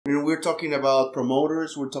And we're talking about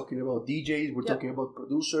promoters, we're talking about DJs, we're talking about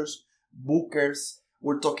producers, bookers.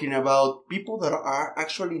 We're talking about people that are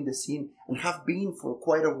actually in the scene and have been for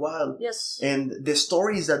quite a while. Yes. And the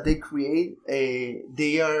stories that they create,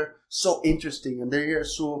 they are so interesting and they are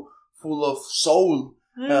so full of soul.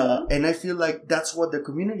 And I feel like that's what the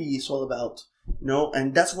community is all about, you know,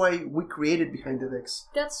 and that's why we created Behind the Decks.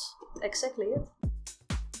 That's exactly it.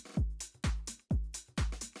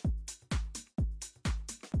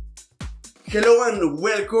 Hello and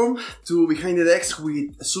welcome to Behind the Decks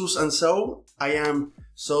with Sus and So. I am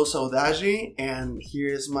Saudade, and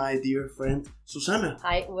here is my dear friend Susanah.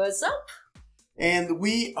 Hi, what's up? And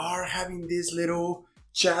we are having this little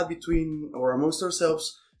chat between or amongst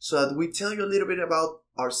ourselves so that we tell you a little bit about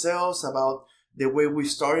ourselves, about the way we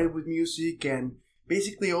started with music, and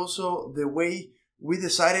basically also the way we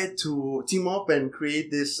decided to team up and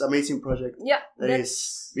create this amazing project that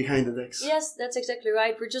is Behind the Decks. Yes, that's exactly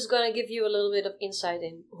right. We're just going to give you a little bit of insight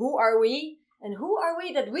in who are we and who are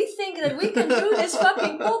we that we think that we can do this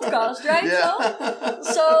fucking podcast, right? Yeah.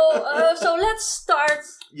 So let's start.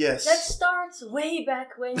 Yes. Let's start way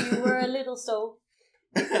back when you were a little so.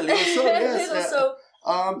 A little so, yes. Little so.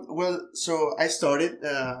 Well, so I started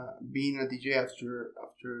being a DJ after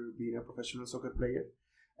being a professional soccer player.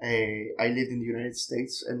 I lived in the United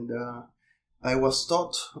States, and I was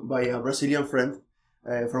taught by a Brazilian friend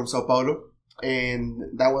from Sao Paulo, and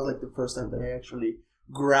that was like the first time that I actually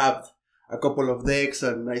grabbed a couple of decks,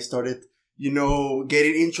 and I started, you know,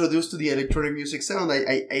 getting introduced to the electronic music sound.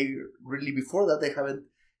 I really, before that, I haven't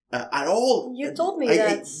at all. You told me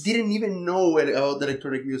that. I didn't even know about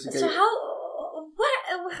electronic music. So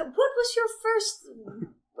what was your first...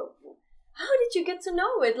 How did you get to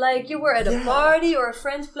know it? Like, you were at a party or a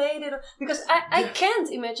friend played it? Because I can't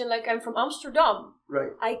imagine, like, I'm from Amsterdam.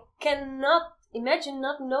 Right. I cannot imagine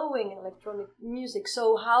not knowing electronic music.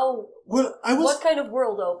 So how... Well, what kind of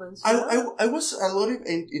world opens? I was a lot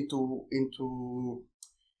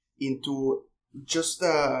into just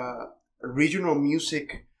regional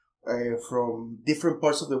music from different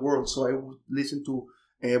parts of the world. So I would listen to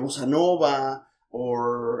bossa nova,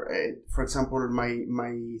 or for example,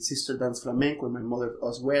 my sister danced flamenco, and my mother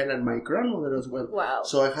as well, and my grandmother as well. Wow!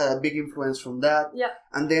 So I had a big influence from that. Yeah.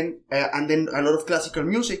 And then a lot of classical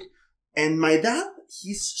music. And my dad,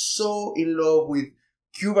 he's so in love with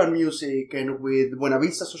Cuban music and with Buena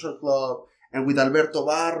Vista Social Club and with Alberto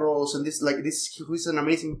Barros and who's an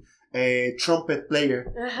amazing trumpet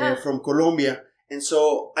player from Colombia. And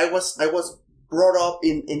so I was brought up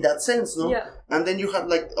in that sense, no? Yeah. And then you had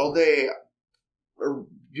like all the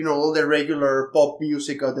regular pop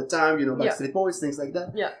music at the time, Backstreet Boys, things like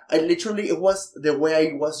that. Yeah. It was the way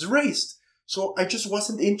I was raised. So I just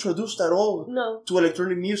wasn't introduced at all to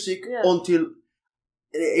electronic music until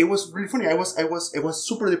it was really funny. I was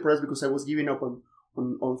super depressed because I was giving up on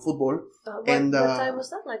football. What time was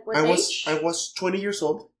that? Like what age? I was 20 years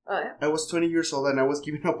old. Oh, yeah. I was 20 years old and I was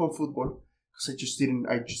giving up on football because I just didn't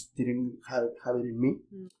have it in me.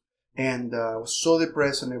 Mm. And I was so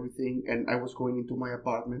depressed and everything, and I was going into my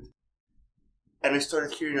apartment and I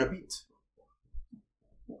started hearing a beat.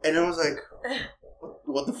 And I was like,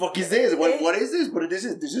 what the fuck is this? What is this? But this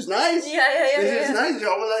is nice. This is nice.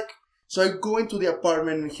 I was like, so I go into the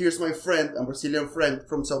apartment and here's my friend, a Brazilian friend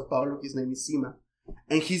from Sao Paulo. His name is Sima,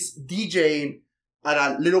 and he's DJing at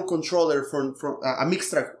a little controller from a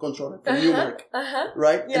mixed track controller from Newmark,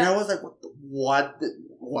 right? Yeah. And I was like, what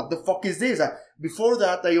the fuck is this? Before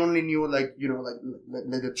that, I only knew like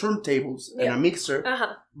the turntables and a mixer,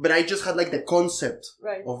 but I just had like the concept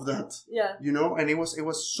of that, and it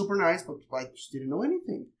was super nice, but I just didn't know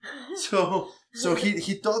anything. So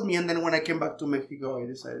he taught me, and then when I came back to Mexico, I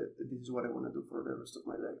decided that this is what I want to do for the rest of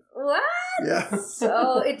my life. What? Yeah.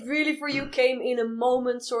 So it really for you came in a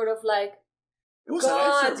moment, sort of like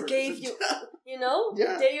God gave you.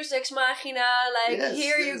 Deus ex machina,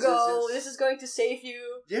 here you go, this is going to save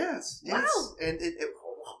you. Yes. Wow. And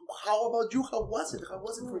how about you? How was it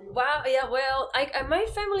for you? Wow, yeah, well, my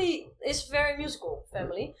family is very musical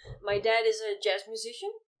family. My dad is a jazz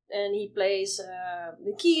musician, and he plays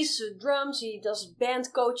the keys, drums, he does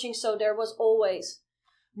band coaching, so there was always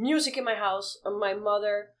music in my house. My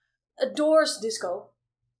mother adores disco.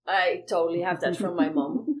 I totally have that from my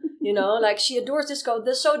mom. She adores disco.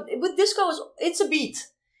 So with disco, it's a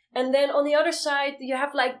beat. And then on the other side, you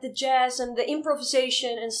have like the jazz and the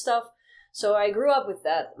improvisation and stuff. So I grew up with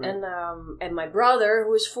that. Right. And my brother,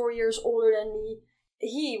 who is 4 years older than me,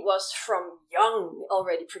 he was from young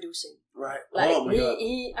already producing. Right. Oh my God.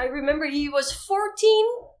 I remember he was 14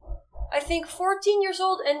 years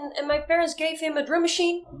old, and my parents gave him a drum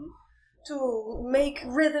machine. Mm-hmm. to make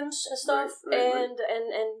rhythms and stuff, Right.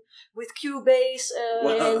 and with Cubase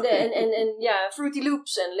Wow. and yeah, Fruity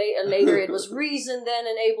Loops, and later it was Reason then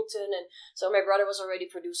and Ableton, and so my brother was already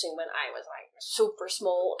producing when I was like super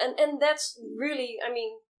small, and that's really, I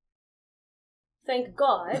mean, thank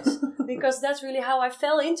God, because that's really how I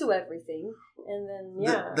fell into everything, and then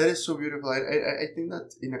yeah, That is so beautiful. I think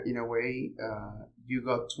that in a way you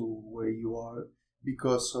got to where you are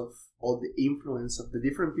because of all the influence of the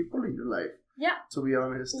different people in your life. Yeah. To be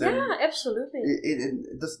honest. Yeah, absolutely.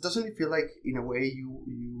 Doesn't it feel like in a way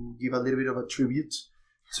you give a little bit of a tribute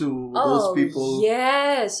to Oh, those people?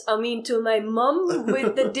 yes. I mean, to my mom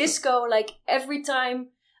with the disco, like every time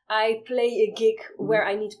I play a gig where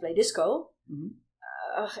I need to play disco,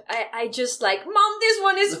 I just like, Mom, this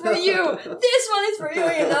one is for you. This one is for you,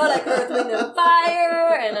 you know, like Earth, Wind and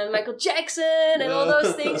Fire, and then Michael Jackson and all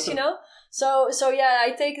those things, you know. So yeah,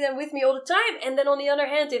 I take them with me all the time. And then on the other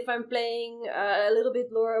hand, if I'm playing a little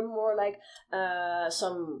bit more like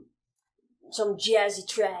some jazzy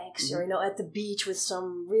tracks, or, you know, at the beach with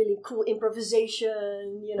some really cool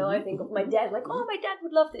improvisation, you know, I think of my dad, like, oh, my dad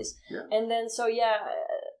would love this. Yeah. And then, so yeah,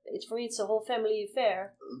 it's for me, it's a whole family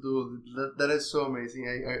affair. Dude, that is so amazing.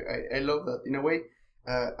 I love that. In a way,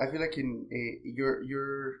 I feel like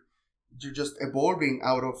you're just evolving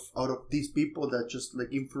out of these people that just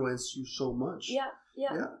like influence you so much. Yeah.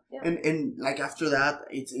 And like after that,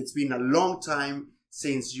 it's been a long time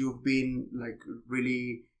since you've been like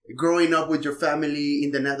really growing up with your family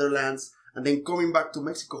in the Netherlands and then coming back to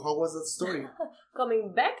Mexico. How was that story?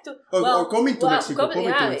 Coming back to coming to Mexico.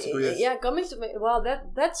 Yes. Yeah, coming to Mexico. Well,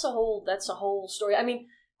 that's a whole story. I mean,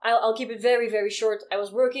 I'll keep it very, very short. I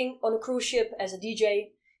was working on a cruise ship as a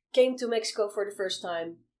DJ, came to Mexico for the first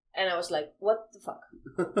time, and I was like, what the fuck?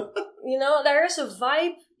 You know, there is a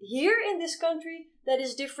vibe here in this country that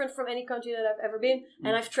is different from any country that I've ever been,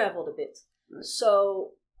 and I've traveled a bit. Right.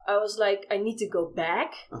 So I was like, I need to go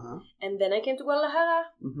back. And then I came to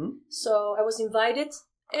Guadalajara. So I was invited.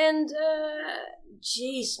 And,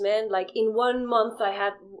 geez, man, like in 1 month I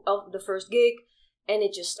had the first gig, and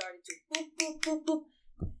it just started to boop, boop, boop, boop.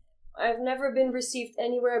 I've never been received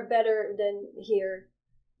anywhere better than here,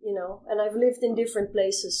 you know, and I've lived in different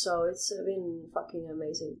places, so it's been fucking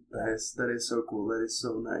amazing. That is so cool. That is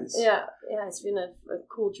so nice. Yeah, it's been a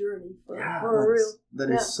cool journey for real. That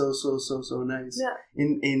is so nice. Yeah.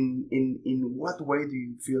 In what way do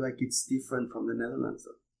you feel like it's different from the Netherlands,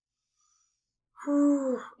 though?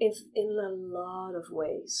 In a lot of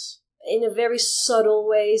ways. In a very subtle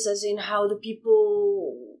ways, as in how the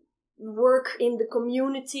people work in the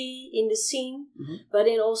community, in the scene, but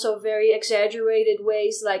in also very exaggerated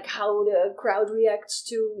ways, like how the crowd reacts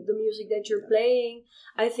to the music that you're playing.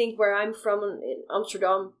 I think where I'm from, in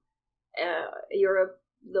Amsterdam, Europe,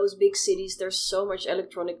 those big cities, there's so much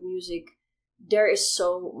electronic music. There is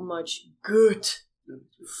so much good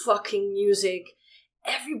fucking music.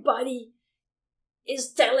 Everybody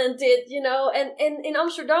is talented, you know, and in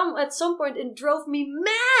Amsterdam at some point it drove me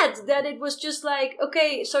mad that it was just like,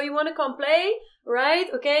 okay, so you want to come play, right?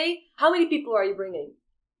 Okay, how many people are you bringing?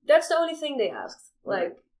 That's the only thing they asked.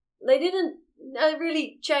 Like, they didn't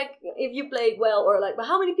really check if you played well or like, but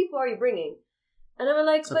how many people are you bringing? And I'm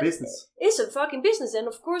like, it's a business. It's a fucking business, and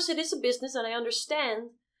of course it is a business, and I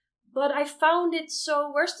understand. But I found it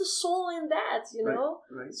so, where's the soul in that, you know?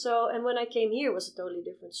 Right. So, and when I came here, it was a totally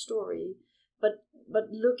different story. But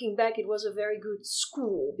looking back, it was a very good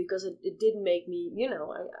school, because it did make me, you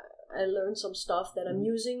know, I learned some stuff that I'm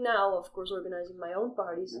using now, of course, organizing my own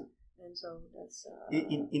parties. And so that's...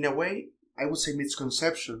 In a way, I would say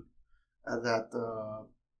misconception that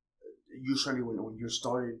usually when you're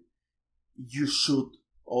starting, you should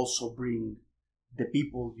also bring the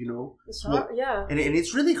people, you know. It's hard, and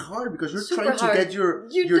it's really hard because you're super trying to hard. get your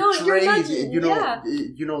trade, you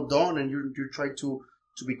know, done, and you're trying to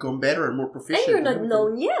become better and more proficient. And you're not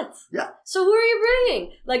known yet. Yeah. So who are you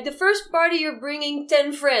bringing? Like the first party, you're bringing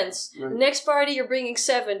 10 friends. Right. Next party, you're bringing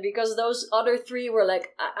 7, because those other 3 were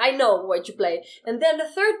like, I know what you play. And then the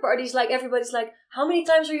third party is like, everybody's like, how many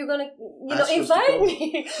times are you gonna, invite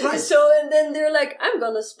me? Right. So, and then they're like, I'm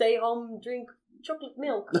gonna stay home, drink chocolate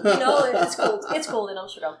milk. You know, it's cold. It's cold in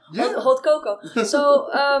Amsterdam. Yeah. Hot cocoa. So,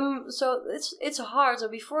 so it's hard. So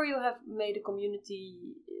before you have made a community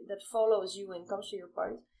that follows you and comes to your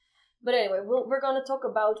parties. But anyway, we're going to talk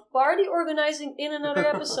about party organizing in another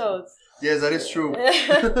episode. Yes, that is true.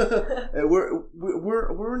 We're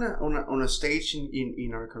on a stage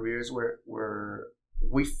in our careers where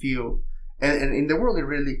we feel, and in the world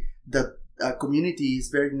really, that a community is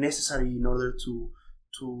very necessary in order to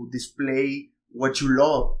display what you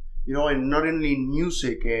love, you know, and not only in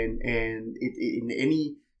music and in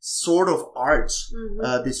any sort of arts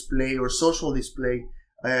display or social display,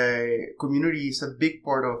 community is a big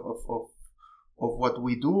part of what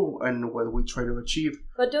we do and what we try to achieve.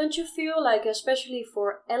 But don't you feel like, especially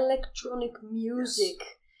for electronic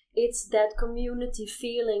music, it's that community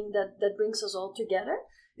feeling that brings us all together?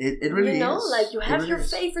 It really is. Like you have your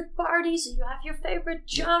favorite parties, you have your favorite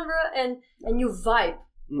genre, and you vibe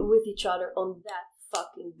with each other on that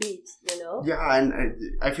fucking beat, Yeah, and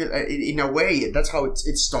I feel in a way that's how it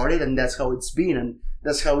started, and that's how it's been, and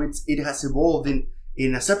that's how it has evolved.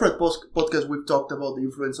 In a separate podcast, we've talked about the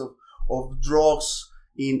influence of drugs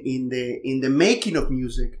in the making of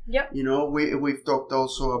music. Yeah, we've talked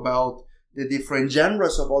also about the different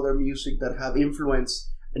genres of other music that have influenced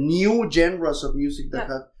new genres of music that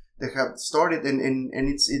have started, and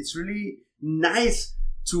it's really nice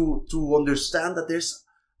to understand that there's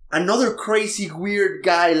another crazy weird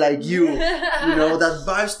guy like you, that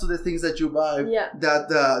vibes to the things that you vibe,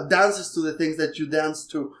 that dances to the things that you dance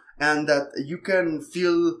to, and that you can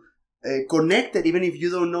feel connected even if you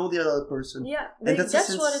don't know the other person. Yeah, and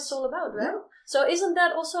that's what it's all about, right? Yeah. So isn't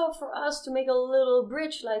that also for us to make a little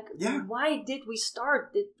bridge, like, why did we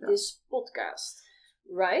start this podcast,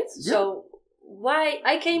 right? Yeah. So why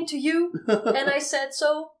I came to you and I said,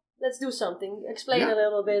 so let's do something. Explain a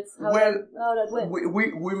little bit how that went.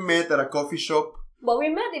 We met at a coffee shop. Well, we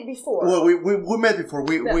met it before. Well, we met before.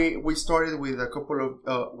 We started with a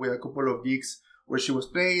couple of gigs where she was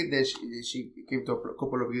playing. Then she came to a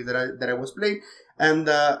couple of gigs that I was playing, and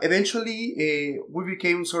eventually we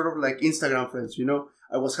became sort of like Instagram friends.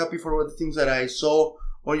 I was happy for all the things that I saw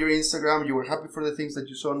on your Instagram. You were happy for the things that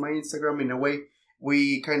you saw on my Instagram. In a way,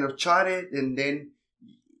 we kind of chatted, and then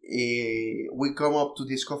we come up to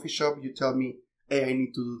this coffee shop. You tell me, hey, I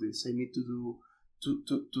need to do this. I need to do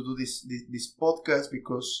this podcast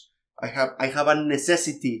because I have a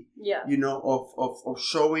necessity, of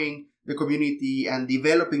showing the community and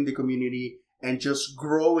developing the community and just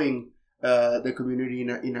growing the community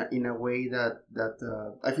in a way that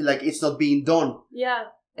I feel like it's not being done. Yeah,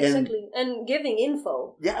 exactly. And giving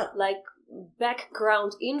info. Yeah. Like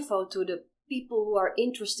background info to the people who are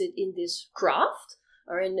interested in this craft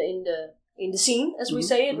or in the scene, as we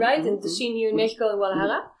say it, right? In the scene here in Mexico and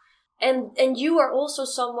Guadalajara. And you are also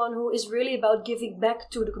someone who is really about giving back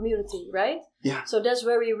to the community, right? Yeah. So that's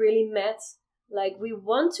where we really met. Like, we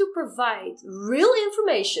want to provide real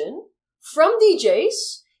information from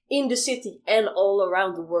DJs in the city and all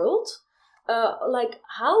around the world. Like,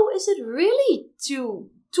 how is it really to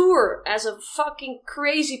tour as a fucking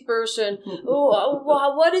crazy person?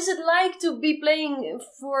 What is it like to be playing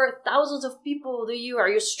for thousands of people? Are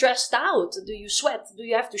you stressed out? Do you sweat? Do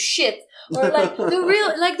you have to shit? Or like the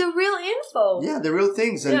real info? Yeah, the real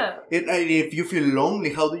things. And if you feel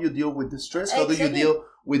lonely, how do you deal with the stress? How do you deal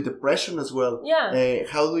with depression as well? Yeah.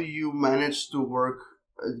 How do you manage to work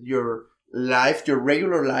your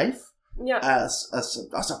regular life, as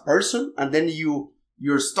a person, and then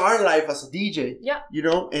your star life as a DJ? Yeah.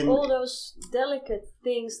 And all those delicate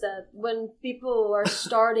things that when people are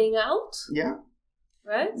starting out,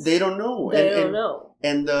 right? They don't know. They don't know.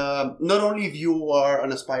 And not only if you are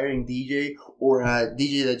an aspiring DJ or a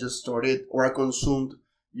DJ that just started or a consumed,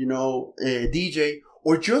 DJ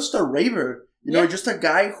or just a raver, just a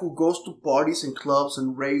guy who goes to parties and clubs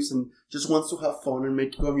and raves and just wants to have fun and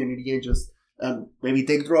make community and just maybe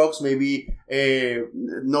take drugs, maybe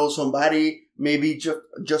know somebody, maybe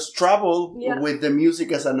just travel with the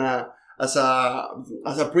music as a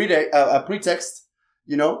pretext,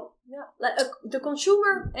 Yeah, like the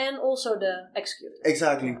consumer and also the executor.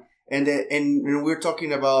 Exactly. And we're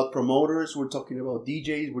talking about promoters, we're talking about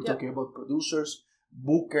DJs, we're talking about producers,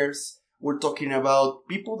 bookers, we're talking about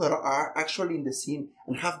people that are actually in the scene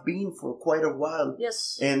and have been for quite a while.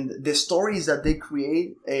 Yes. And the stories that they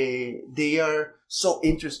create, they are so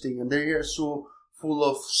interesting and they are so full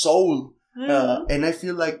of soul. And I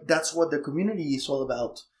feel like that's what the community is all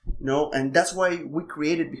about, and that's why we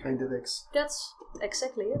created Behind the Decks. That's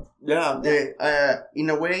exactly it. Yeah. In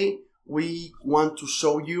a way, we want to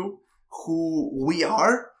show you who we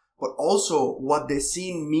are, but also what the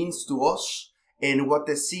scene means to us and what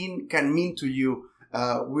the scene can mean to you.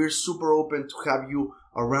 We're super open to have you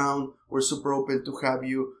around. We're super open to have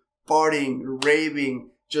you partying, raving,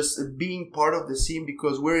 just being part of the scene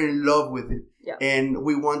because we're in love with it. Yeah. And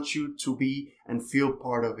we want you to be and feel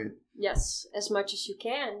part of it. Yes, as much as you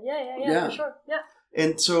can. Yeah, for sure. Yeah.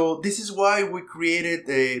 And so this is why we created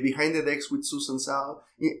Behind the Decks with Susanah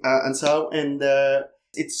and Sal. And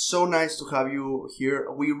it's so nice to have you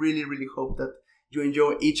here. We really, really hope that you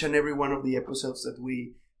enjoy each and every one of the episodes that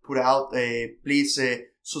we put out. Please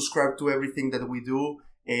subscribe to everything that we do.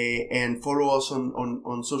 and follow us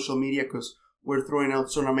on social media, because we're throwing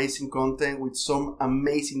out some amazing content with some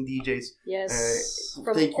amazing DJs. Yes,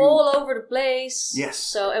 from all over the place. Yes.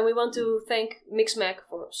 So, and we want to thank Mixmag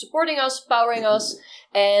for supporting us, powering us,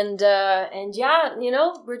 and yeah, you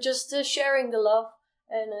know, we're just sharing the love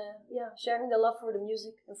and sharing the love for the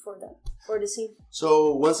music and for the scene.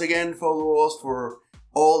 So once again, follow us for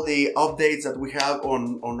all the updates that we have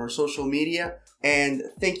on our social media. And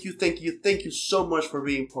thank you so much for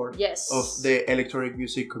being part of the electronic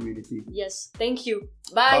music community. Yes, thank you.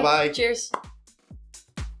 Bye. Bye-bye. Cheers.